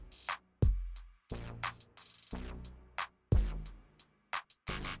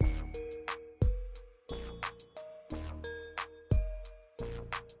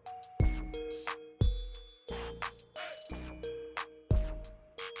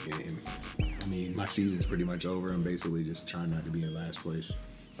Yeah, I mean, my season's pretty much over. I'm basically just trying not to be in last place.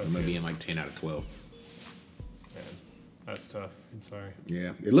 I'm gonna be in like 10 out of 12. Man, that's tough. I'm sorry.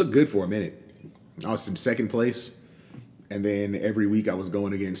 Yeah, it looked good for a minute. I was in second place, and then every week I was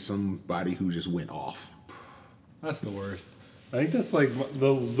going against somebody who just went off. That's the worst. I think that's like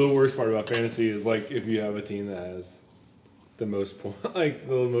the worst part about fantasy is like if you have a team that has the most like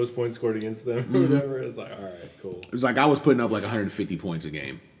the most points scored against them or whatever. It's like, all right, cool. It was like I was putting up like 150 points a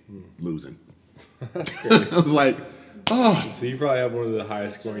game, losing. That's great. I was like, oh. So you probably have one of the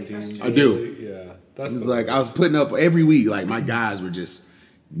highest scoring teams. I do. Yeah, It was like I was putting up every week. Like my guys were just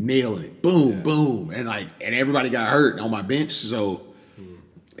nailing it, boom, boom, and everybody got hurt on my bench. So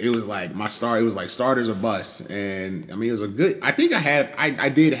it was like it was like starters or bust. And I mean, it was a good. I think I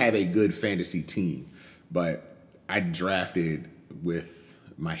did have a good fantasy team, but I drafted with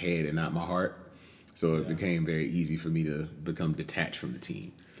my head and not my heart. So it became very easy for me to become detached from the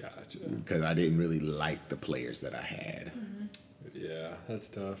team. Gotcha. Because I didn't really like the players that I had. Yeah, that's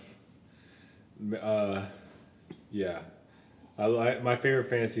tough. Yeah. My favorite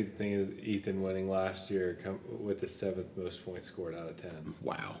fantasy thing is Ethan winning last year with the 7th most points scored out of 10.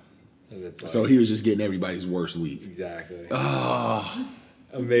 Wow. And it's like, So he was just getting everybody's worst week. exactly. Oh.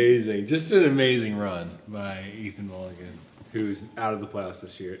 Amazing. Just an amazing run by Ethan Mulligan, who's out of the playoffs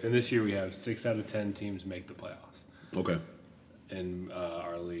this year. And this year we have 6 out of 10 teams make the playoffs Okay. in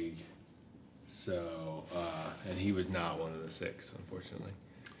our league. So, and he was not one of the 6, unfortunately.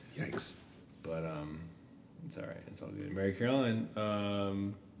 Yikes. But it's all right. It's all good. Mary Caroline,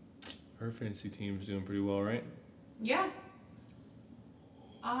 her fantasy team's doing pretty well, right? Yeah.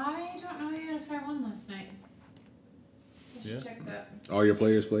 I don't know yet if I won last night. I should check that. All your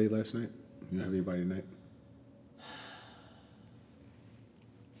players played last night? You have anybody tonight?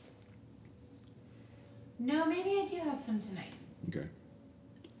 No, maybe I do have some tonight. Okay.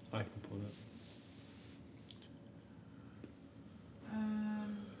 I can pull it up.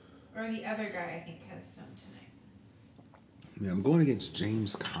 Or the other guy, I think, has some tonight. Yeah, I'm going against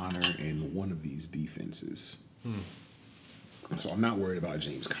James Conner in one of these defenses. So I'm not worried about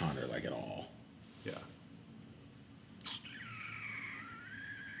James Conner like at all. Yeah.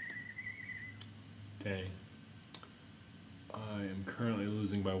 Dang. I am currently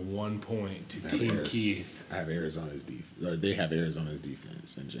losing by 1 point to Team Keith. I have Arizona's defense. They have Arizona's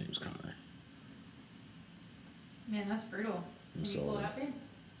defense and James Conner. Man, that's brutal. Can you pull it up, babe?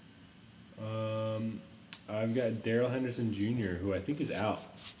 I've got Daryl Henderson Jr., who I think is out.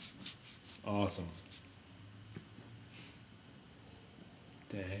 Awesome.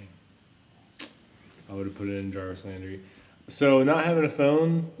 Dang. I would have put it in Jarvis Landry. So not having a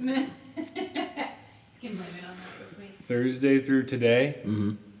phone You can blame it on that this week. Thursday through today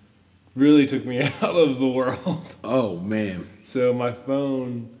really took me out of the world. Oh, man. So my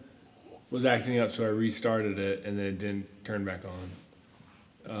phone was acting up, so I restarted it, and then it didn't turn back on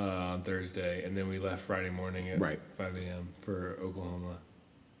Thursday. And then we left Friday morning at 5 a.m. for Oklahoma.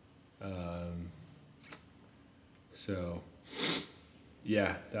 So,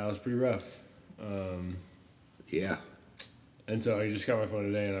 yeah, that was pretty rough. Yeah. And so I just got my phone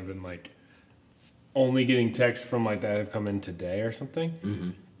today, and I've been, like, only getting texts from, like, that have come in today or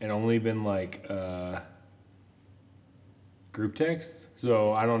something. And only been, like, group texts.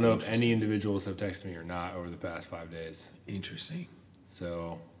 So I don't know if any individuals have texted me or not over the past 5 days. Interesting.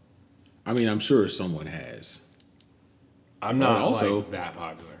 So, I mean, I'm sure someone has. I'm not also like that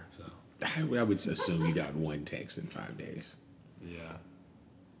popular. So I would assume you got one text in 5 days. yeah,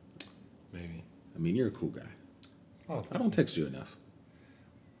 maybe. I mean, you're a cool guy. Oh, I don't text you enough.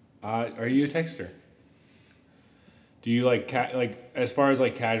 are you a texter? Do you like as far as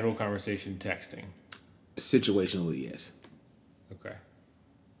like casual conversation texting? Situationally, yes. Okay.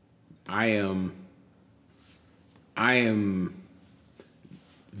 I am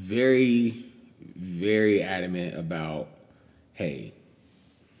very, very adamant about, hey,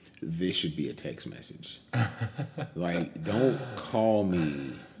 this should be a text message. Like, don't call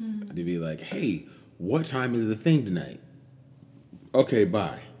me to be like, hey, what time is the thing tonight? Okay,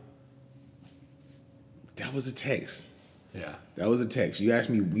 bye. That was a text. Yeah. That was a text. You asked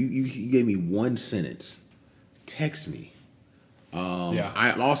me, you gave me one sentence. Text me. Yeah.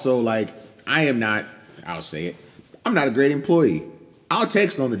 I also, like, I'll say it, I'm not a great employee. I'll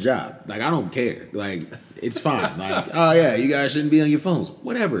text on the job. Like, I don't care. Like, it's fine. Like, oh, yeah, you guys shouldn't be on your phones.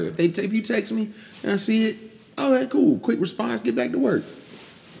 Whatever. If you text me and I see it, okay, cool. Quick response, get back to work.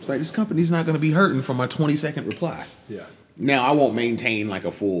 It's like, this company's not going to be hurting from my 20-second reply. Yeah. Now, I won't maintain, like,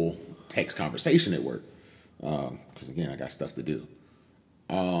 a full text conversation at work. Because, again, I got stuff to do.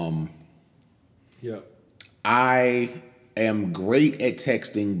 Yeah. I am great at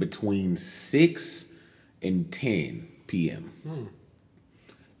texting between 6 and 10 p.m.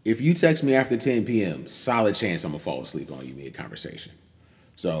 If you text me after 10 p.m., solid chance I'm going to fall asleep on you mid-conversation.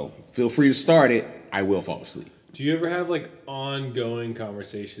 So feel free to start it. I will fall asleep. Do you ever have like ongoing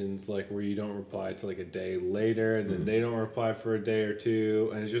conversations like where you don't reply to like a day later and then they don't reply for a day or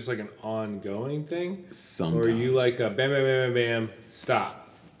two and it's just like an ongoing thing? Sometimes. Or are you like a bam, bam, bam, bam, bam, stop?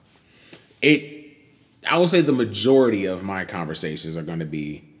 I will say the majority of my conversations are going to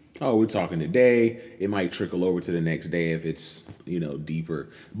be, oh, we're talking today. It might trickle over to the next day if it's, deeper.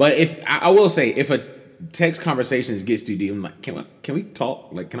 But if I will say, if a text conversation gets too deep, I'm like, can we talk?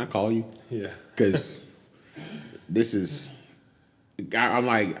 Like, can I call you? Yeah. Because this is, I'm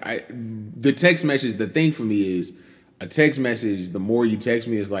like, the text message, the thing for me is a text message, the more you text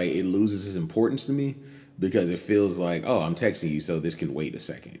me, it's like it loses its importance to me because it feels like, oh, I'm texting you, so this can wait a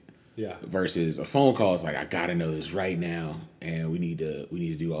second. Yeah. Versus a phone call is like, I gotta know this right now, and we need to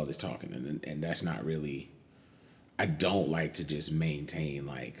do all this talking, and that's not really. I don't like to just maintain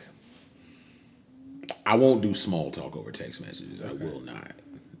like. I won't do small talk over text messages. Okay. I will not.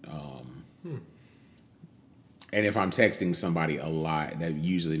 And if I'm texting somebody a lot, that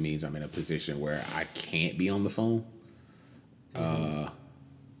usually means I'm in a position where I can't be on the phone.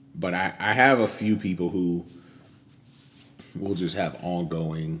 But I have a few people who will just have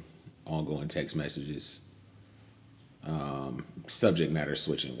ongoing text messages. Subject matter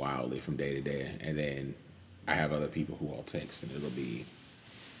switching wildly from day to day. And then I have other people who I'll text and it'll be,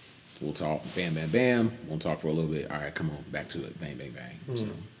 we'll talk, bam, bam, bam. We'll talk for a little bit. All right, come on, back to it. Bang, bang, bang. So.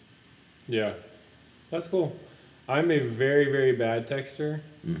 Yeah, that's cool. I'm a very, very bad texter.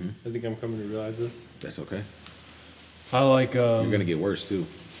 Mm-hmm. I think I'm coming to realize this. That's okay. I like... You're going to get worse, too.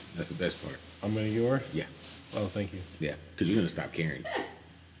 That's the best part. I'm going to get worse? Yeah. Oh, thank you. Yeah, because you're going to stop caring.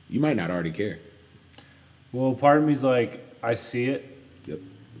 You might not already care. Well, part of me's like, I see it. Yep.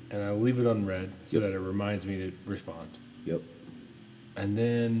 And I leave it unread so that it reminds me to respond. Yep. And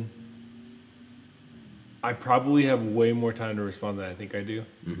then I probably have way more time to respond than I think I do.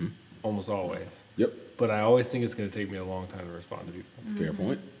 Mm-hmm. Almost always. Yep. But I always think it's going to take me a long time to respond to people. Fair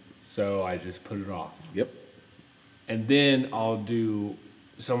point. So I just put it off. Yep. And then I'll do,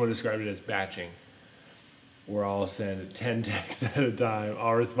 someone described it as batching, where I'll send 10 texts at a time.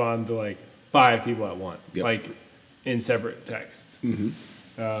 I'll respond to like 5 people at once, like in separate texts. Mm-hmm.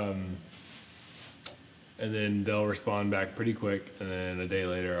 And then they'll respond back pretty quick, and then a day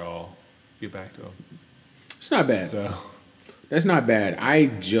later I'll get back to them. It's not bad. So that's not bad. I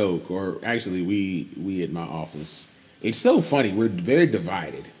joke, or actually we at my office, it's so funny. We're very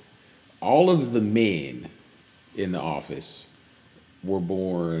divided. All of the men in the office were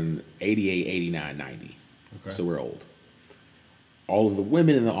born 88, 89, 90. Okay. So we're old. All of the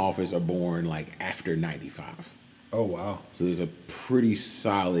women in the office are born like after 95. Oh, wow. So there's a pretty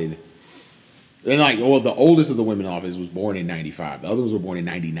solid, and like, well, the oldest of the women in the office was born in 95. The other ones were born in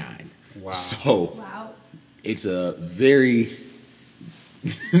 99. Wow. So it's a very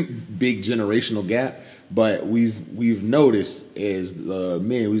big generational gap. But we've noticed as the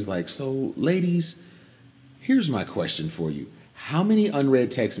men, we was like, so ladies, here's my question for you. How many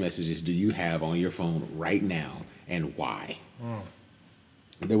unread text messages do you have on your phone right now, and why?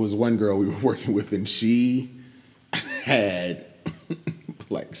 There was one girl we were working with, and she had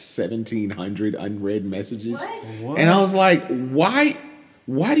like 1,700 unread messages. What? And I was like, why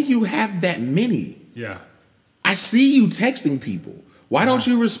do you have that many? Yeah. I see you texting people. Why don't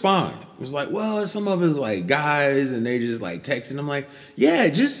you respond? It was like, well, some of it's like guys and they just like texting. I'm like, yeah,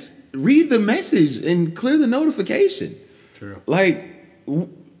 just read the message and clear the notification. True. Like,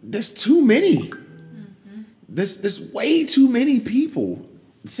 there's too many. Mm-hmm. There's way too many people.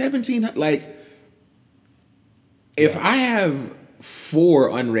 1,700, like, if I have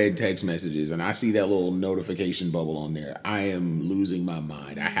 4 unread text messages and I see that little notification bubble on there, I am losing my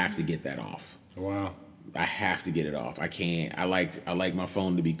mind. I have to get that off. Wow. I have to get it off. I can't. I like my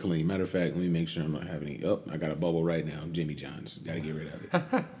phone to be clean. Matter of fact, let me make sure I'm not having any. Oh, I got a bubble right now. Jimmy John's. Got to get rid of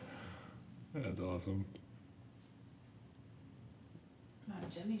it. That's awesome. Wow,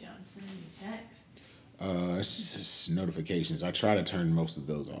 Jimmy John's sending me texts. It's just notifications. I try to turn most of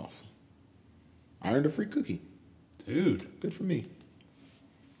those off. I earned a free cookie. Dude. Good for me.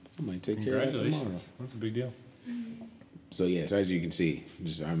 I might take care of that tomorrow. That's a big deal. So yes, as you can see, I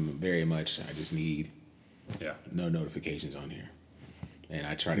just need no notifications on here. And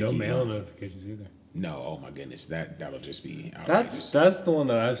I try to keep no mail notifications either. No, oh my goodness, that'll just be outrageous. That's the one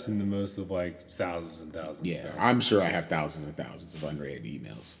that I've seen the most of, like thousands and thousands. Yeah, I'm sure I have thousands and thousands of unread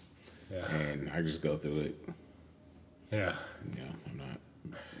emails. Yeah. And I just go through it. Yeah. Yeah, I'm not.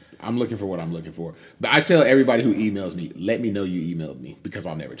 I'm looking for what I'm looking for. But I tell everybody who emails me, let me know you emailed me because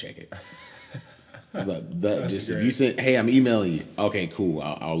I'll never check it. It's like, if you send, hey, I'm emailing you. Okay, cool.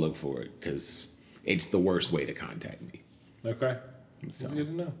 I'll look for it because it's the worst way to contact me. Okay. So, That's good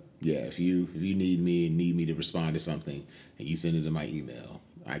to know. yeah, if you need me to respond to something and you send it to my email,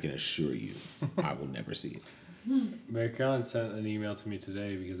 I can assure you I will never see it. Marion sent an email to me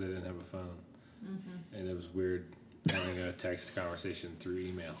today because I didn't have a phone. And it was weird having a text conversation through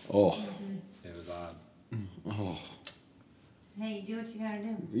email. Oh. It was odd. Oh. Hey, do what you gotta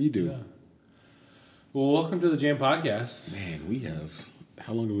do. You do. Yeah. Well, welcome to the Jam Podcast. Man, we have,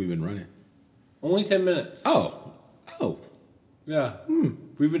 how long have we been running? Only 10 minutes. Oh. Yeah.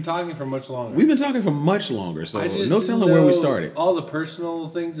 We've been talking for much longer. We've been talking for much longer, so I just no didn't telling where we know started. All the personal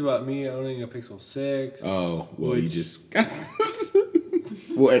things about me owning a Pixel 6. Oh, well, you just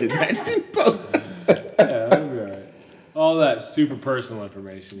we'll edit that in post. Yeah, that'll be alright. All that super personal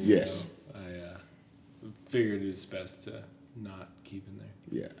information. Yes. I figured it's best to not keep in there.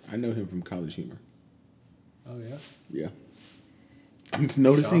 Yeah, I know him from College Humor. Oh, yeah? Yeah. I'm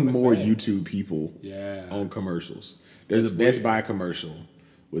noticing Sean more McVay. YouTube people Yeah. on commercials. There's a Best Buy commercial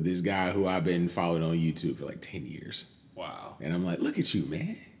with this guy who I've been following on YouTube for like 10 years. Wow. And I'm like, look at you,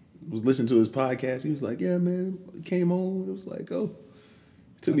 man. I was listening to his podcast. He was like, yeah, man. Came on. It was like, oh.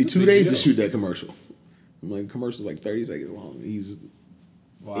 It took me That's a 2 big days deal. to shoot that commercial. I'm like, commercial's like 30 seconds long. He's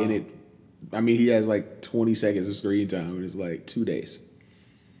Wow. in it. I mean, he has like 20 seconds of screen time. And it's like 2 days.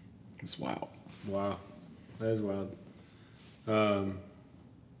 It's wild. Wow. That is wild.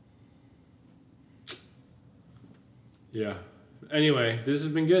 Yeah. Anyway, this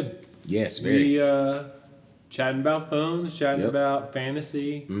has been good. Yes, very. We chatting about phones, chatting Yep. about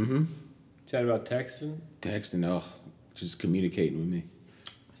fantasy, Mm-hmm. chatting about texting. Texting, just communicating with me.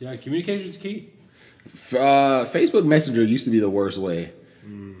 Yeah, communication's key. Facebook Messenger used to be the worst way.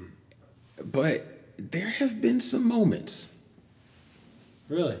 But there have been some moments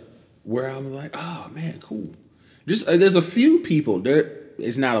Really? where I'm like, oh, man, cool. Just there's a few people,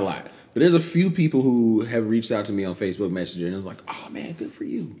 it's not a lot, but there's a few people who have reached out to me on Facebook Messenger and I was like, oh, man, good for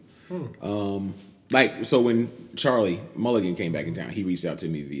you. So when Charlie Mulligan came back in town, he reached out to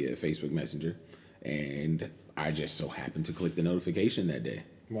me via Facebook Messenger and I just so happened to click the notification that day.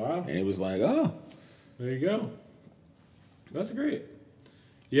 Wow. And it was like, oh. There you go. That's great.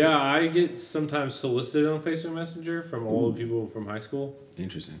 Yeah, I get sometimes solicited on Facebook Messenger from old people from high school.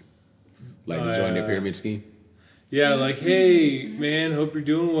 Interesting. Like to join their pyramid scheme? Yeah, like, hey, man, hope you're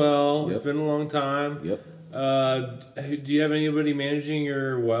doing well. Yep. It's been a long time. Yep. Do you have anybody managing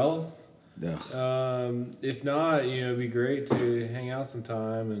your wealth? Ugh. If not, it'd be great to hang out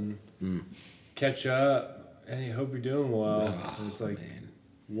sometime and catch up. And I hope you're doing well. Oh, And it's like, man.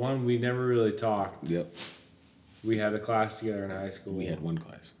 one, we never really talked. Yep. We had a class together in high school. We had one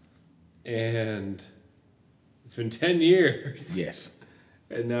class. And it's been 10 years. Yes.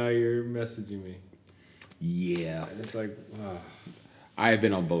 And now you're messaging me. Yeah. And it's like, wow. I have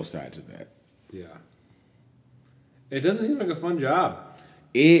been on both sides of that. Yeah. It doesn't seem like a fun job.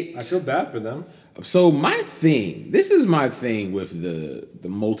 I feel bad for them. So this is my thing with the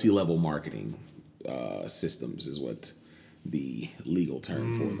multi-level marketing systems is what the legal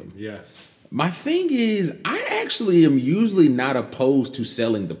term for them. Yes. My thing is, I actually am usually not opposed to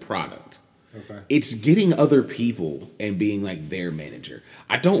selling the product. Okay. It's getting other people and being like their manager.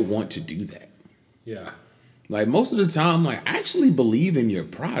 I don't want to do that. Yeah. Like most of the time, like I actually believe in your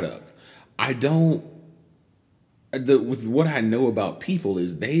product. I don't. With what I know about people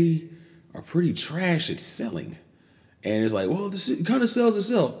is they are pretty trash at selling, and it's like, well, this kind of sells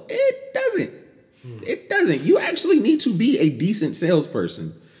itself. It doesn't. It doesn't. You actually need to be a decent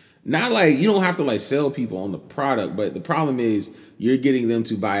salesperson. Not like you don't have to like sell people on the product, but the problem is you're getting them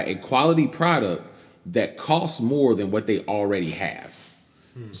to buy a quality product that costs more than what they already have.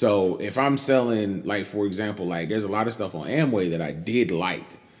 So if I'm selling, like for example, like there's a lot of stuff on Amway that I did like.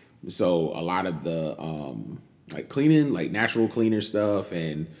 So a lot of the like cleaning, like natural cleaner stuff,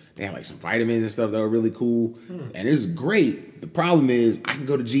 and they have like some vitamins and stuff that were really cool. And it's great. The problem is I can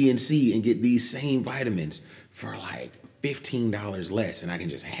go to GNC and get these same vitamins for like $15 less and I can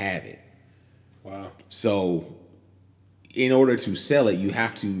just have it. Wow. So in order to sell it, you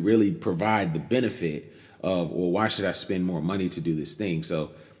have to really provide the benefit of, well, why should I spend more money to do this thing?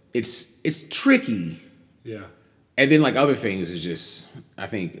 So it's tricky. Yeah. And then like other things is just, I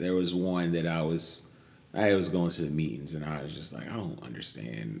think there was one that I was going to the meetings and I was just like, I don't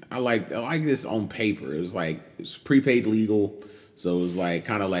understand. I like this on paper. It was like, it's prepaid legal. So it was like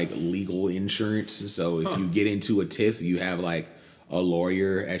kind of like legal insurance. So if you get into a tiff, you have like a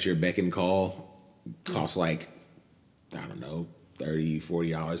lawyer at your beck and call. Costs like, I don't know, $30,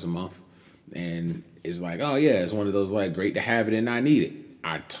 $40 a month. And it's like, oh yeah, it's one of those like great to have it and not need it.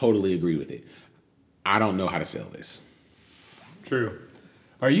 I totally agree with it. I don't know how to sell this. True.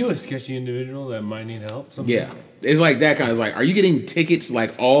 Are you a sketchy individual that might need help? Something? Yeah. It's like that kind of like, are you getting tickets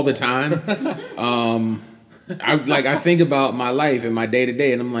like all the time? I think about my life and my day to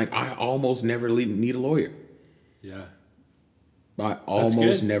day, and I'm like, I almost never need a lawyer. Yeah. I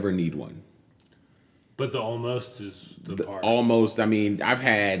almost never need one. But the almost is the part. Almost, I mean, I've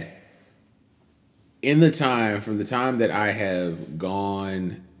had from the time that I have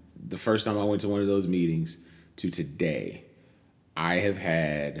gone, the first time I went to one of those meetings to today, I have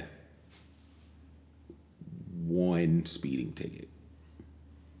had one speeding ticket.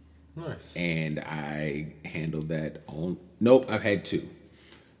 Nice. And I handled that on. Nope, I've had two.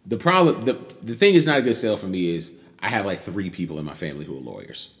 The problem, the thing is not a good sell for me is I have like 3 people in my family who are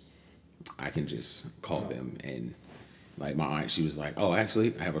lawyers. I can just call them, and like my aunt, she was like, "Oh,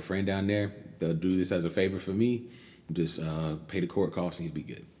 actually, I have a friend down there. They'll do this as a favor for me. Just pay the court costs and you'll be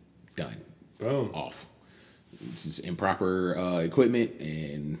good. Done. Boom. Off. It's just improper equipment,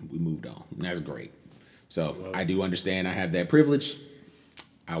 and we moved on. And that's great. So I do understand I have that privilege.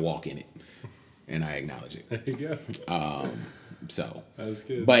 I walk in it, and I acknowledge it. There you go. So That's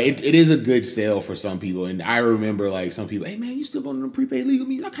good. But it is a good sale for some people. And I remember like some people, hey man, you still on the prepaid legal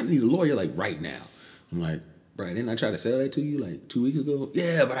means? I kind of need a lawyer like right now. I'm like, bro, didn't I try to sell that to you like 2 weeks ago?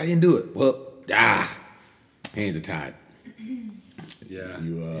 Yeah, but I didn't do it. Well, hands are tied. Yeah.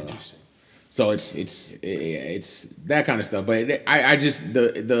 Interesting. So it's that kind of stuff. But I just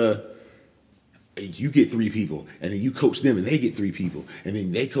you get 3 people, and then you coach them, and they get 3 people, and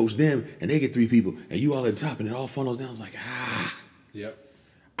then they coach them, and they get 3 people, and you all at the top, and it all funnels down. I was like, Yep.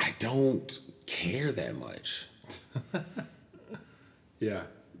 I don't care that much. Yeah.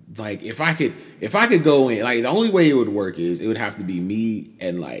 Like if I could go in, like the only way it would work is it would have to be me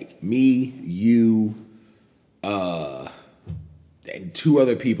and like me, you, and 2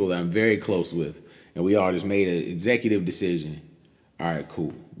 other people that I'm very close with, and we all just made an executive decision. All right,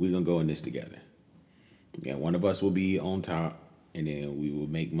 cool. We're gonna go in this together. Yeah, one of us will be on top, and then we will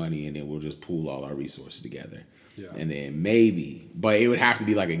make money, and then we'll just pool all our resources together. Yeah. And then maybe, but it would have to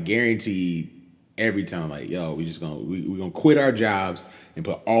be like a guaranteed every time. Like, yo, we're gonna quit our jobs and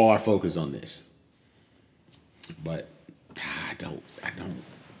put all our focus on this. But I don't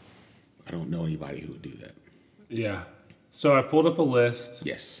know anybody who would do that. Yeah. So I pulled up a list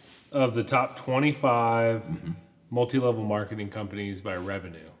Yes. of the top 25 multi-level marketing companies by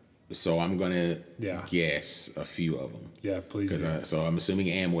revenue. So I'm gonna Yeah. guess a few of them. Yeah, please do. So I'm assuming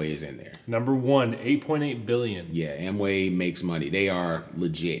Amway is in there. Number 1, 8.8 billion. Yeah, Amway makes money. They are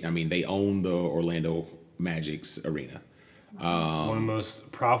legit. I mean, they own the Orlando Magic's arena. One of the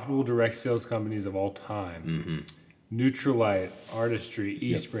most profitable direct sales companies of all time. Nutrilite, Artistry,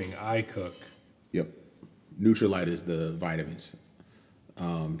 Eastspring, iCook. Yep. Nutrilite is the vitamins.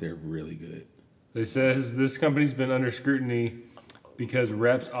 They're really good. It says this company's been under scrutiny because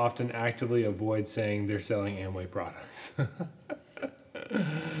reps often actively avoid saying they're selling Amway products.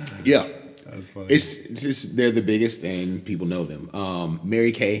 Yeah. That's funny. It's just they're the biggest and people know them.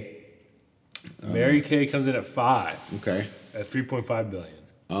 Mary Kay. Mary Kay comes in at 5 Okay. at 3.5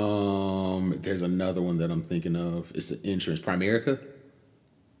 billion. There's another one that I'm thinking of. It's an insurance. Primerica.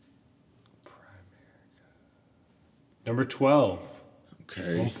 Number 12,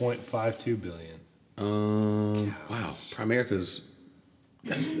 Okay. 1.52 billion. Wow. Primerica's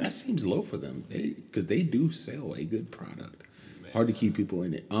that seems low for them. Because they do sell a good product. Man. Hard to keep people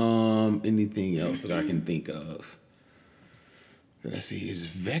in it. Anything else that I can think of that I see is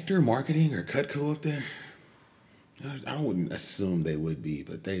Vector Marketing or Cutco up there? I wouldn't assume they would be,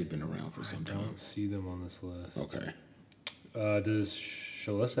 but they've been around for some I time. don't see them on this list. Okay. Does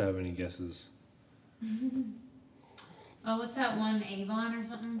Shalissa have any guesses? Oh, what's that one? Avon or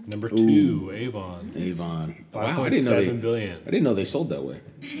something? Number 2, Avon. Avon. 5.7 Wow, I didn't know they sold that way.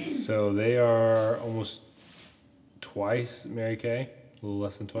 So they are almost twice Mary Kay, a little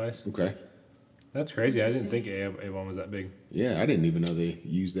less than twice. Okay. That's crazy. I didn't think Avon was that big. Yeah, I didn't even know they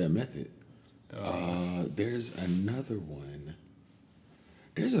used that method. There's another one.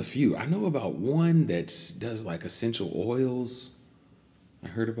 There's a few. I know about one that does like essential oils. I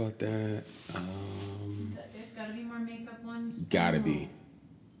heard about that. There's got to be more makeup ones. Gotta be.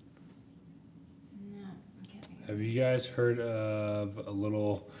 No, I can't think of it. Have you guys heard of a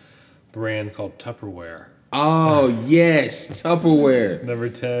little brand called Tupperware? Oh, yes. Tupperware. Number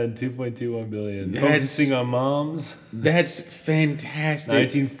 10, 2.21 billion. That's- Focusing on moms. That's fantastic.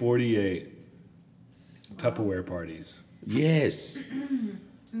 1948. Tupperware parties. Yes.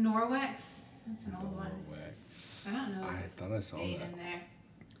 Norwex. That's an old one. I don't know. I if it's thought I saw stayed that. in there.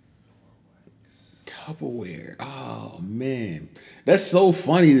 Tupperware. Oh man, that's so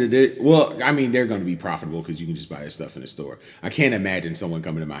funny that they. Well, I mean, they're going to be profitable because you can just buy their stuff in the store. I can't imagine someone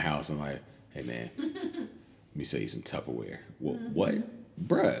coming to my house and like, "Hey man, let me sell you some Tupperware." Well, what,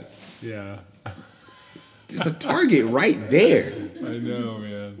 bruh? Yeah. There's a Target right there. I know,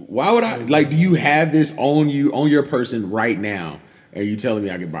 man. Why would I like? Do you have this on you on your person right now? And you telling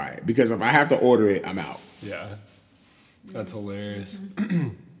me I can buy it? Because if I have to order it, I'm out. Yeah. That's hilarious.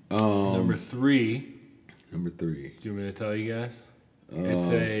 Number 3. Number 3. Do you want me to tell you guys?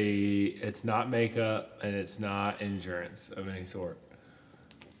 It's not makeup and it's not insurance of any sort.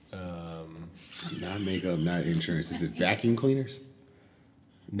 Not makeup, not insurance. Is it vacuum cleaners?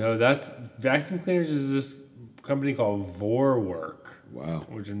 No, that's vacuum cleaners is this company called Vorwerk, Wow.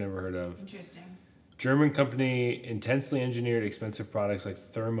 which I've never heard of. Interesting. German company intensely engineered expensive products like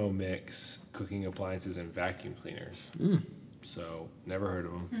Thermomix, cooking appliances, and vacuum cleaners. So never heard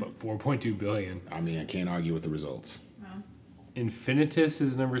of them, but 4.2 billion. I mean, I can't argue with the results. Wow. Infinitus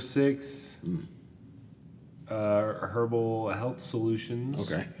is number 6. Herbal Health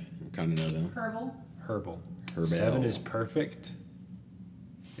Solutions. Okay, I kind of know them. Herbal. Herbal. 7 is Perfect.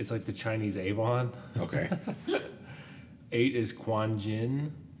 It's like the Chinese Avon. Okay. 8 is Quanjin.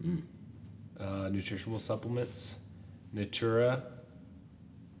 Nutritional supplements. Natura.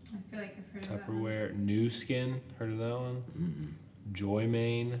 I feel like I've heard of that one. Tupperware. New Skin. Heard of that one?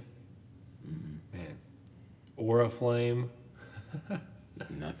 Joymane. Man. Oriflame.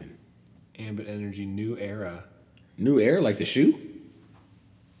 Nothing. Ambit Energy. New Era. New Air, like the shoe?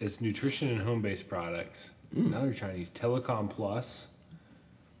 It's nutrition and home-based products. Another Chinese. Telecom Plus.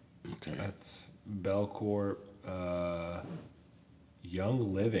 Okay. That's Belcorp.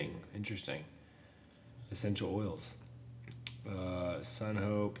 Young Living. Interesting. Essential oils.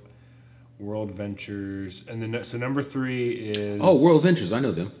 Sunhope. World Ventures. And then so number 3 is... Oh, World Ventures. I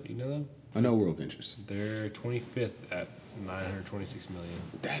know them. You know them? I know World Ventures. They're 25th at 926 million.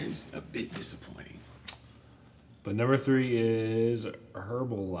 That is a bit disappointing. But number 3 is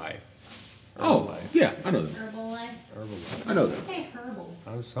Herbalife. Oh, yeah, I know them. Herbalife. I know You them. say herbal.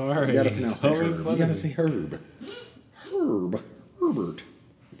 I'm sorry. You gotta pronounce that Don't make Herb. fun You gotta of say me. Herb. Herb. Herbert.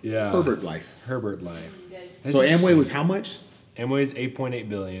 Yeah. Herbert Life. Herbert Life. Good. So Amway was how much? Amway's 8.8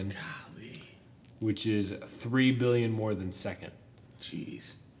 billion, Golly. which is 3 billion more than second.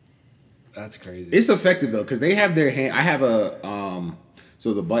 Jeez. That's crazy. It's effective though, because they have their hand. I have a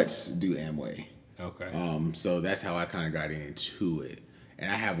so the Butts do Amway. Okay. So that's how I kind of got into it. And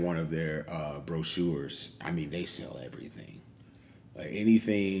I have one of their brochures. I mean, they sell everything. Like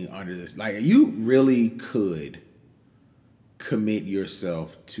anything under this. Like you really could commit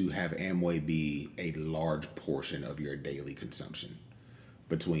yourself to have Amway be a large portion of your daily consumption.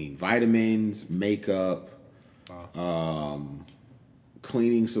 Between vitamins, makeup,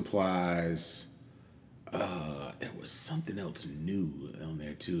 cleaning supplies. There was something else new on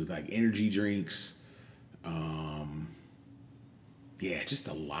there too, like energy drinks. Yeah, just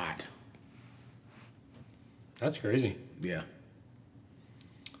a lot. That's crazy. Yeah.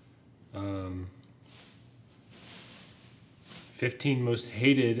 15 most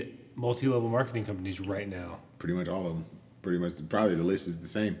hated multi-level marketing companies right now. Pretty much all of them. Pretty much, probably the list is the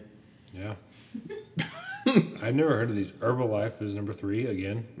same. Yeah. I've never heard of these. Herbalife is number 3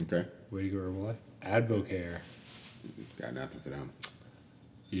 again. Okay. Way to go, Herbalife. Advocare. Got nothing for them.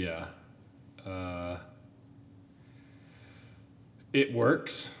 Yeah. It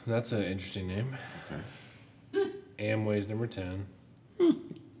Works. That's an interesting name. Okay. Amway's number 10.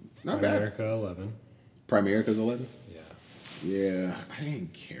 Not bad. America 11. Primerica's 11? Yeah. Yeah, I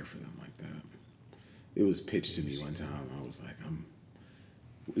didn't care for them like that. It was pitched to me one time. I was like,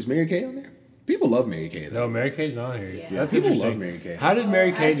 is Mary Kay on there? People love Mary Kay though. No, Mary Kay's not here. Yeah. That's People interesting. love Mary Kay. How did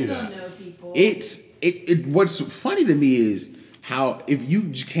Mary Kay I do still that? know people. What's funny to me is how if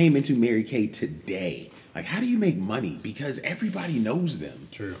you came into Mary Kay today, like how do you make money? Because everybody knows them.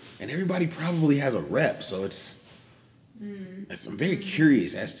 True. And everybody probably has a rep, so I'm very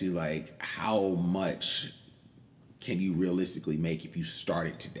curious as to like how much can you realistically make if you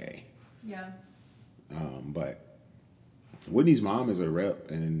started today. Yeah. But Whitney's mom is a rep,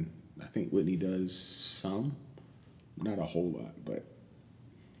 and I think Whitney does some, not a whole lot, but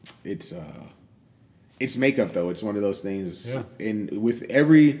it's makeup though. It's one of those things. Yeah. And with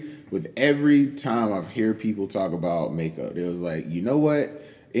every time I hear people talk about makeup, it was like, you know what,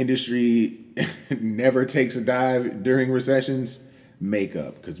 industry never takes a dive during recessions.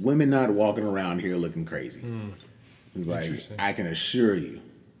 Makeup, because women not walking around here looking crazy. It's like Interesting. I can assure you.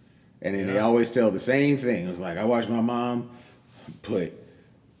 And then they Yeah. always tell the same thing. It was like, I watched my mom put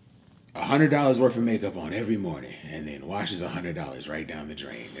 $100 worth of makeup on every morning and then washes $100 right down the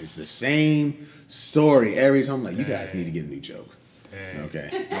drain. It's the same story every time. I'm like, you guys need to get a new joke. Dang.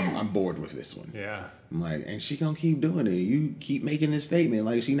 Okay, I'm bored with this one. Yeah. I'm like, and she gonna keep doing it. You keep making this statement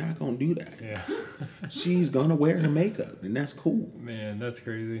like she not gonna do that. Yeah. She's gonna wear her makeup, and that's cool. Man, that's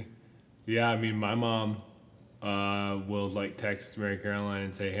crazy. Yeah, I mean, my mom will like text Mary Caroline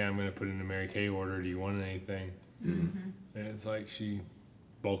and say, "Hey, I'm gonna put in a Mary Kay order. Do you want anything?" And it's like she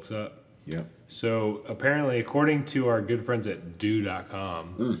bulks up. Yep. So apparently, according to our good friends at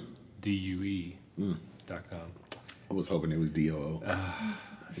DUE.com, DUE.com, I was hoping it was DOO.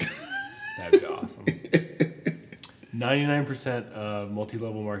 that'd be awesome. 99% of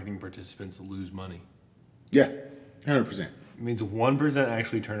multi-level marketing participants lose money. Yeah, 100%. It means 1%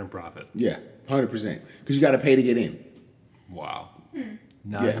 actually turn a profit. Yeah, 100%. Because you got to pay to get in. Wow.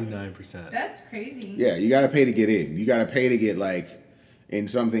 99%. That's crazy. Yeah, you got to pay to get in. You got to pay to get like, in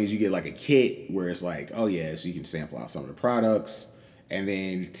some things you get like a kit where it's like, oh yeah, so you can sample out some of the products. And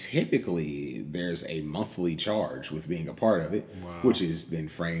then typically there's a monthly charge with being a part of it, which is then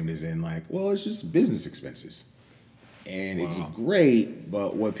framed as in like, well, it's just business expenses. And it's great,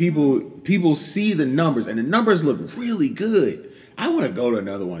 but what people see the numbers, and the numbers look really good. I want to go to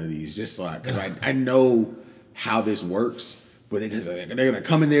another one of these just so because I know how this works. But because they're gonna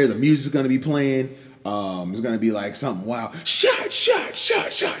come in there, the music's gonna be playing. It's gonna be like something wild, shot,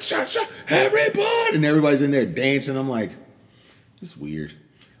 everybody, and everybody's in there dancing. I'm like, this is weird.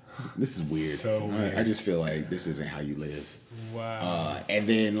 This is weird. So weird. I just feel like this isn't how you live. Wow. And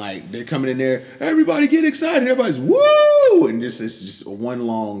then like they're coming in there, everybody get excited, everybody's woo, and it's just one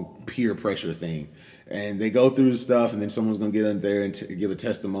long peer pressure thing. And they go through the stuff, and then someone's gonna get in there and give a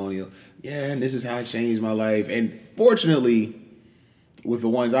testimonial. Yeah, and this is how it changed my life. And fortunately, with the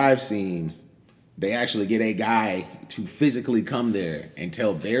ones I've seen, they actually get a guy to physically come there and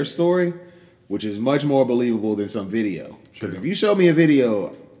tell their story, which is much more believable than some video. Because if you show me a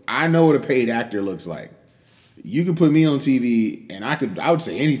video, I know what a paid actor looks like. You could put me on TV, and I would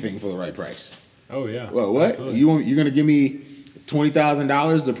say anything for the right price. Oh yeah. Well, what? Absolutely. You're gonna give me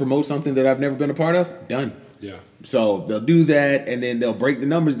 $20,000 to promote something that I've never been a part of? Done. Yeah. So they'll do that, and then they'll break the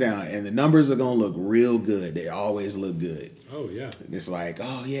numbers down, and the numbers are gonna look real good. They always look good. Oh yeah. And it's like,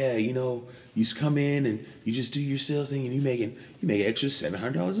 oh yeah, you just come in and you just do your sales thing, and you make an extra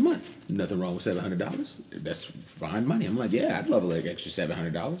 $700 a month. Nothing wrong with $700. That's fine money. I'm like, yeah, I'd love like extra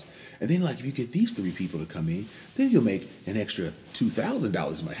 $700. And then like if you get these 3 people to come in, then you'll make an extra $2,000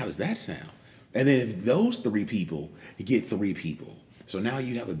 a month. How does that sound? And then if those 3 people get 3 people, so now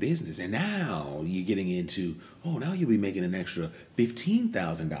you have a business, and now you're getting into, now you'll be making an extra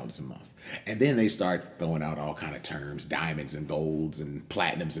 $15,000 a month. And then they start throwing out all kind of terms, diamonds and golds and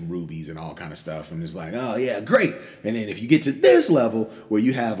platinums and rubies and all kind of stuff. And it's like, oh yeah, great. And then if you get to this level where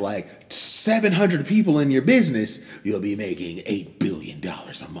you have like 700 people in your business, you'll be making $8 billion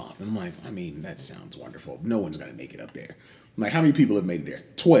a month. And I'm like, I mean, that sounds wonderful. No one's going to make it up there. I'm like, how many people have made it there?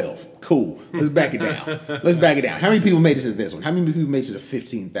 12. Cool. Let's back it down. How many people made it to this one? How many people made it to the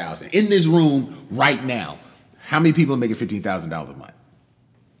 15,000? In this room right now, how many people are making $15,000 a month?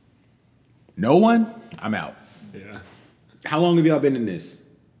 No one? I'm out. Yeah. How long have y'all been in this?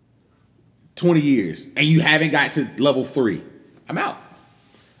 20 years. And you haven't got to level 3. I'm out.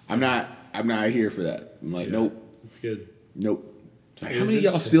 I'm not here for that. I'm like, nope. That's good. Nope. It's like, how many of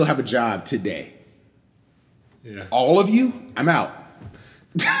y'all still have a job today? Yeah. All of you? I'm out.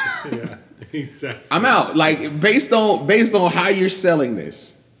 Yeah. Exactly. I'm out. Like based on how you're selling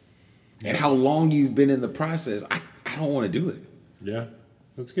this and how long you've been in the process, I don't want to do it. Yeah.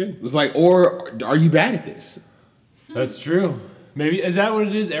 That's good. It's like, or are you bad at this? That's true. Maybe is that what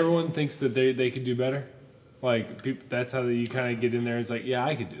it is? Everyone thinks that they could do better. Like people, that's how you kind of get in there. It's like, yeah,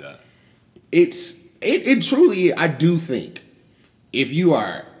 I could do that. It truly, I do think if you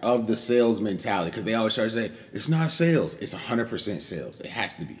are of the sales mentality, because they always try to say it's not sales, it's 100% sales. It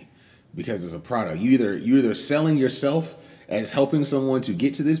has to be because it's a product. You're either selling yourself as helping someone to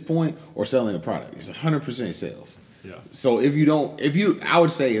get to this point or selling a product. It's 100% sales. Yeah. So I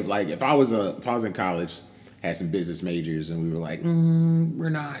would say if I was in college, had some business majors, and we were like, we're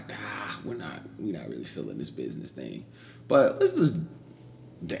not really feeling this business thing, but let's just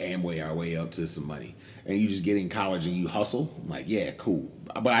the Amway our way up to some money. And you just get in college and you hustle. I'm like, yeah, cool.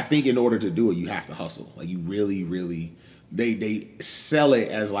 But I think in order to do it, you have to hustle. Like you really, really, they sell it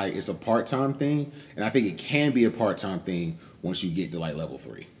as like it's a part-time thing. And I think it can be a part-time thing once you get to like level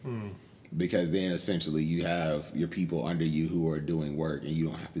 3. Because then essentially you have your people under you who are doing work and you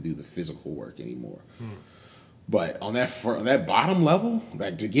don't have to do the physical work anymore. But on that bottom level,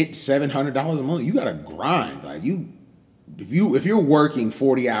 like to get $700 a month, you got to grind. Like you if you're working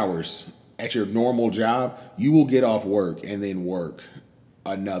 40 hours at your normal job, you will get off work and then work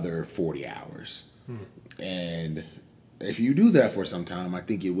another 40 hours. And if you do that for some time, I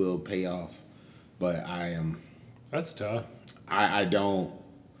think it will pay off. But That's tough. I don't.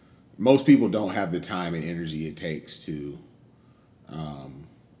 Most people don't have the time and energy it takes to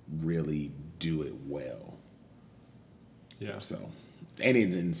really do it well. Yeah. So, and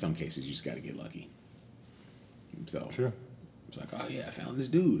in some cases, you just got to get lucky. So, Sure. it's like, oh yeah, I found this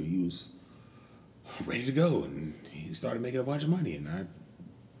dude. He was ready to go, and he started making a bunch of money, and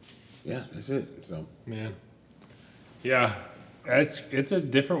that's it. So, Man. Yeah. It's a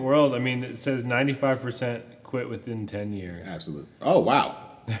different world. I mean, it says 95% quit within 10 years. absolutely. Oh wow.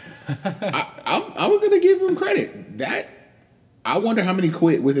 I'm gonna give him credit. That I wonder how many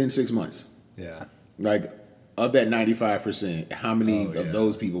quit within 6 months. Yeah. Like of that 95%, how many Oh, yeah. of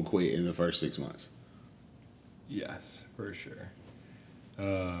those people quit in the first 6 months? Yes, for sure.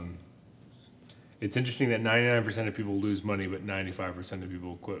 It's interesting that 99% of people lose money, but 95% of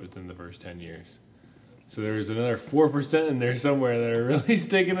people quit within the first 10 years. So there's another 4% in there somewhere that are really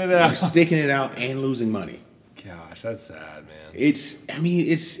sticking it They're out. sticking it out and losing money. Gosh, that's sad, man. It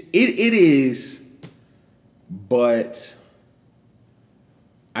is, but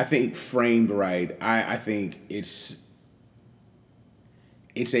I think framed right, I think it's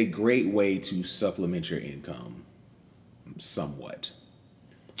a great way to supplement your income somewhat.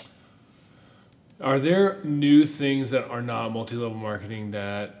 Are there new things that are not multi-level marketing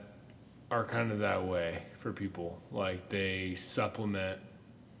that are kind of that way for people? Like they supplement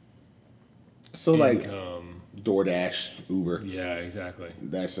So like income. DoorDash, Uber, Yeah, exactly.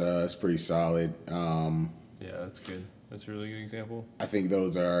 that's pretty solid. Yeah, that's good. That's a really good example. I think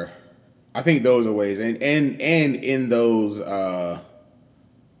those are ways, and in those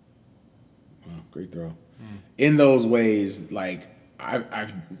great throw. In those ways, like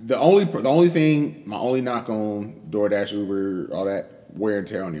I've the only thing, my only knock on DoorDash, Uber, all that, wear and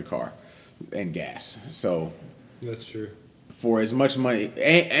tear on your car and gas. So That's true. for as much money,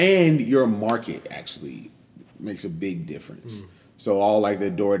 and your market actually makes a big difference. So all like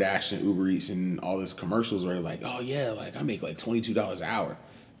the DoorDash and Uber Eats and all this commercials where like, oh yeah, like I make like $22 an hour.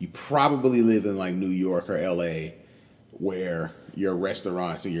 You probably live in like New York or LA where your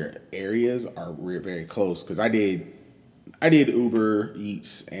restaurants and your areas are very close. Because I did Uber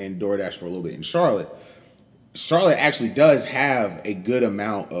Eats and DoorDash for a little bit in Charlotte. Charlotte actually does have a good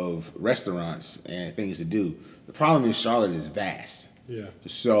amount of restaurants and things to do. The problem is Charlotte is vast. Yeah.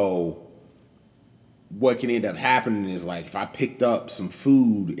 So what can end up happening is like if I picked up some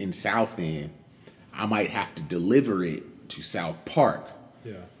food in South End, I might have to deliver it to South Park.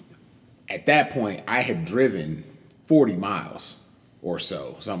 Yeah. At that point, I have driven 40 miles or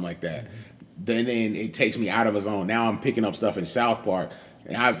so, something like that. Then it takes me out of a zone. Now I'm picking up stuff in South Park.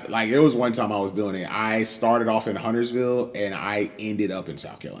 And there was one time I was doing it. I started off in Huntersville and I ended up in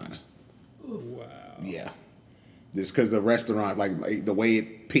South Carolina. Wow. Yeah. Just because the restaurant, like the way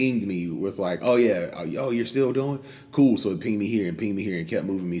it pinged me was like, oh yeah, oh you're still doing? Cool. So it pinged me here and kept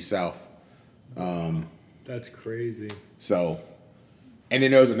moving me south. That's crazy. So, and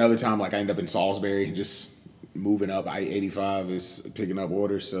then there was another time like I ended up in Salisbury, just moving up I-85 is picking up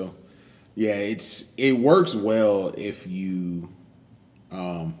orders. So yeah, it works well if you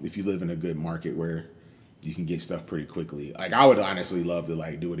live in a good market where you can get stuff pretty quickly. Like I would honestly love to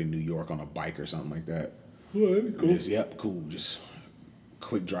like do it in New York on a bike or something like that. Oh, that'd be cool. Cool. Just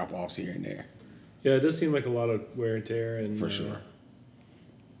quick drop offs here and there. Yeah, it does seem like a lot of wear and tear, and For sure.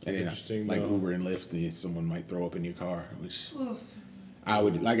 And then, interesting, like though. Uber and Lyft, someone might throw up in your car, which Oof. I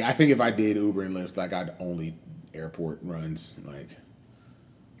would like. I think if I did Uber and Lyft, like I'd only airport runs. Like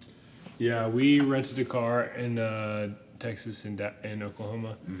Yeah, we rented a car in Texas and in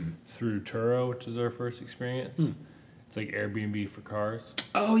Oklahoma through Turo, which is our first experience. It's like Airbnb for cars.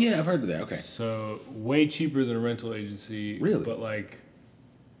 oh yeah, I've heard of that. Okay, So way cheaper than a rental agency. Really? But like,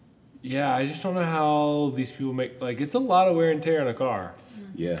 yeah, I just don't know how these people make, like, it's a lot of wear and tear on a car.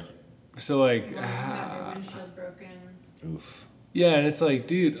 yeah, So like, One of them had their windshield broken. oof. yeah, and it's like,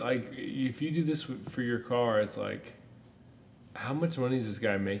 dude, like if you do this for your car, it's like, how much money is this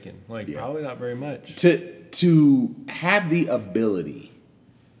guy making? Like, Yeah. probably not very much. To have the ability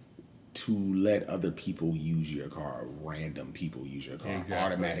to let other people use your car, random people use your car, Exactly.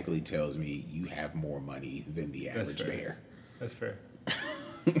 automatically tells me you have more money than the That's average fair. bear. That's fair.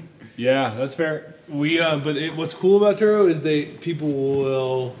 Yeah, that's fair. We what's cool about Turo is people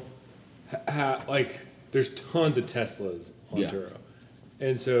will have like there's tons of Teslas on Yeah. Turo,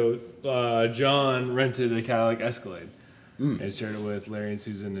 and so John rented a Cadillac Escalade and shared it with Larry and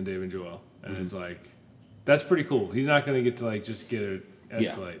Susan and Dave and Joel, and it's like That's pretty cool. He's not going to get to like just get an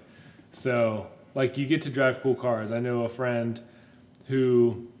Escalade. So like you get to drive cool cars. I know a friend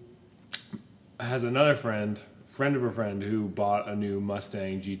who has another friend of a friend who bought a new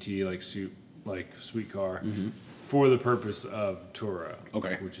Mustang GT like sweet car for the purpose of Turo.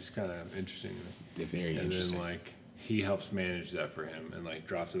 Okay. Which is kind of interesting. Very and interesting. then like he helps manage that for him and like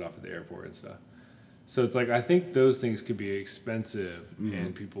drops it off at the airport and stuff. So it's like I think those things could be expensive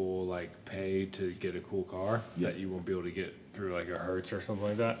and people will like pay to get a cool car that you won't be able to get through like a Hertz or something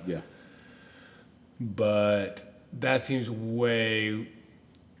like that. Yeah. But that seems way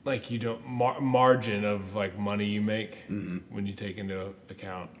like you don't margin of like money you make when you take into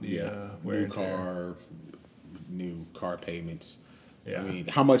account the wear New and tear. car, new car payments. Yeah. I mean,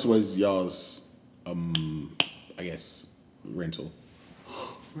 how much was y'all's, I guess, rental?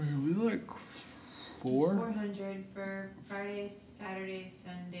 We like It's 400 $400 for Friday, Saturday,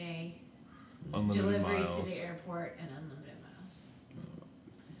 Sunday. unlimited Deliveries to miles. the airport and unlimited miles.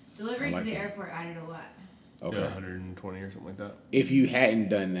 Deliveries I like to the that. airport added a lot. Okay. Yeah, 120 or something like that. If you hadn't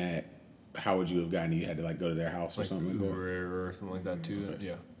done that, how would you have gotten it? You had to like go to their house or Like something like that? Uber or something like that too. Okay.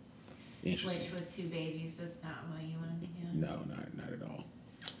 Yeah. Interesting. Which with 2 babies, that's not what you want to be doing. No, not at all.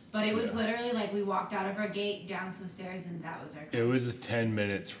 But it was literally like we walked out of our gate, down some stairs, and that was our car. It was 10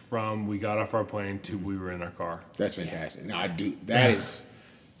 minutes from we got off our plane to we were in our car. That's fantastic. Now I do. That is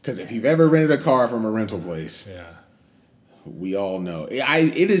because if you've ever rented a car from a rental place, Yeah. we all know.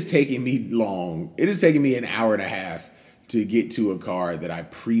 It is taking me long. It is taking me an hour and a half to get to a car that I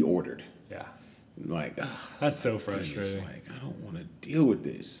pre-ordered. Yeah. Like, ugh, That's so it's frustrating. like I don't want to deal with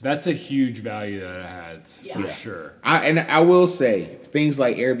this. That's a huge value that it adds Yeah. for Yeah. sure. I will say things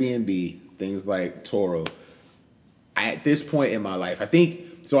like Airbnb, things like Toro. At this point in my life, I think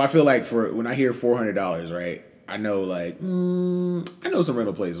so. I feel like for when I hear $400, right? I know like I know some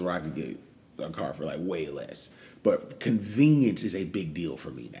rental places where I could get a car for like way less. But convenience is a big deal for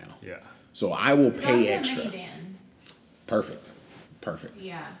me now. Yeah. So I will There's pay also extra. a minivan. Perfect.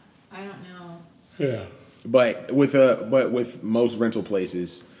 Yeah. I don't know. Yeah. But with most rental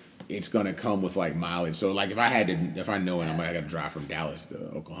places, it's gonna come with like mileage. So like if I know I gotta drive from Dallas to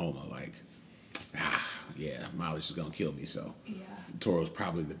Oklahoma, like mileage is gonna kill me. So Yeah. Toro's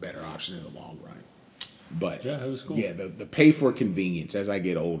probably the better option in the long run. But Yeah, it was cool. Yeah, the pay for convenience as I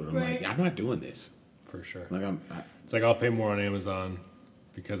get older, I'm like, I'm not doing this. For sure. Like It's like I'll pay more on Amazon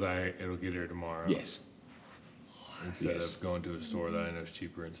because it'll get here tomorrow. yes. Instead Yes. of going to a store that I know is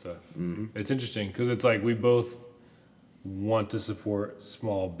cheaper and stuff. Mm-hmm. It's interesting because it's like we both want to support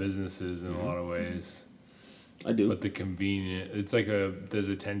small businesses in a lot of ways, I do. but it's like there's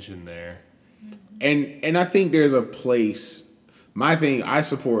a tension there. And I think there's a place. My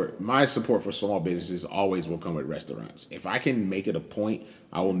support for small businesses always will come with restaurants. If I can make it a point,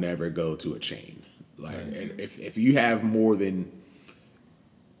 I will never go to a chain. Like if you have more than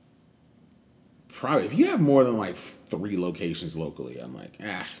like 3 locations locally, I'm like,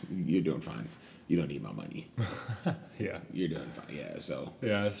 you're doing fine. You don't need my money. Yeah. You're doing fine. Yeah. So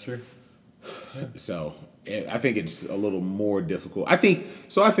Yeah, that's true. I think it's a little more difficult. I think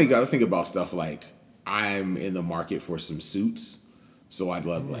about stuff like I'm in the market for some suits, so I'd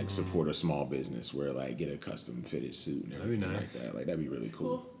love to like support a small business where like get a custom fitted suit and That'd be everything nice. like that. Like that'd be really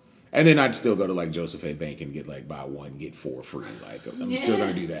cool. And then I'd still go to like Joseph A. Bank and get like buy 1 get 4 free. Like I'm still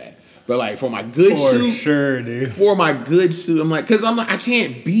gonna do that. But like for my good For suit, sure, dude. I'm like, cause I'm like I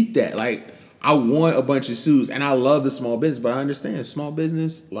can't beat that. Like I want a bunch of suits, and I love the small business, but I understand small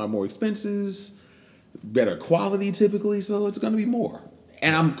business a lot more expenses, better quality typically, so it's gonna be more,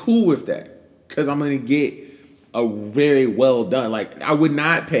 and I'm cool with that because I'm gonna get a very well done. Like I would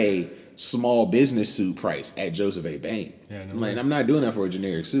not pay small business suit price at Joseph A. Bank. Yeah, no like way. I'm not doing that for a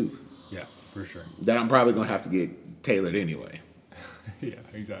generic suit Yeah, for sure. that I'm probably gonna have to get tailored anyway. Yeah,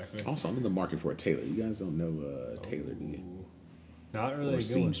 exactly. Also, I'm in the market for a tailor. You guys don't know tailor, do you? Not really Or a good one.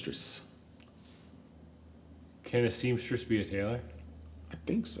 seamstress. Can a seamstress be a tailor? I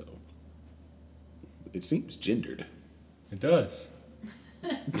think so. It seems gendered. It does.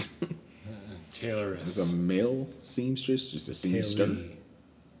 Tailoress. Is a male seamstress just a seamster? Tailee.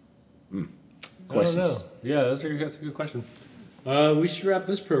 I don't Questions? know. Yeah, that's a good question. We should wrap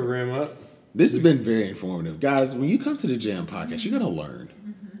this program up. This has been very informative, guys. When you come to the Jam Podcast, you're gonna learn.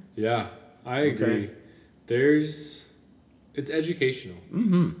 Yeah, I agree. It's educational.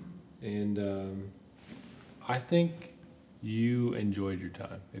 Mm-hmm. And I think you enjoyed your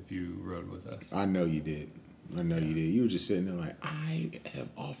time if you rode with us. I know you did. You did. You were just sitting there like, I have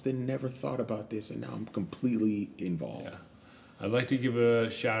often never thought about this, and now I'm completely involved. Yeah. I'd like to give a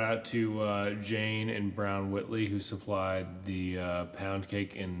shout out to Jane and Brown Whitley, who supplied the pound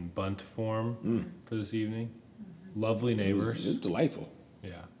cake in bunt form for this evening. Lovely It was neighbors. delightful.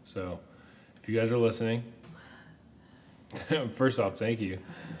 Yeah. So, if you guys are listening, first off, thank you.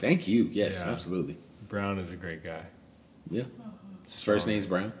 Thank you. Yes, Yeah. absolutely. Brown is a great guy. Yeah. His first name's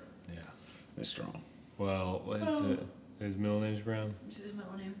Brown. Yeah. That's strong. Well, what is it? His middle name's Brown. This is my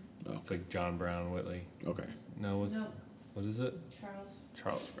name. Oh, It's like John Brown Whitley. okay. No, Nope. what is it? Charles.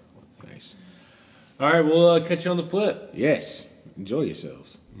 Charles Brown. Nice. All right, we'll catch you on the flip. Yes. Enjoy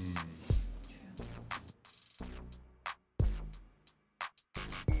yourselves.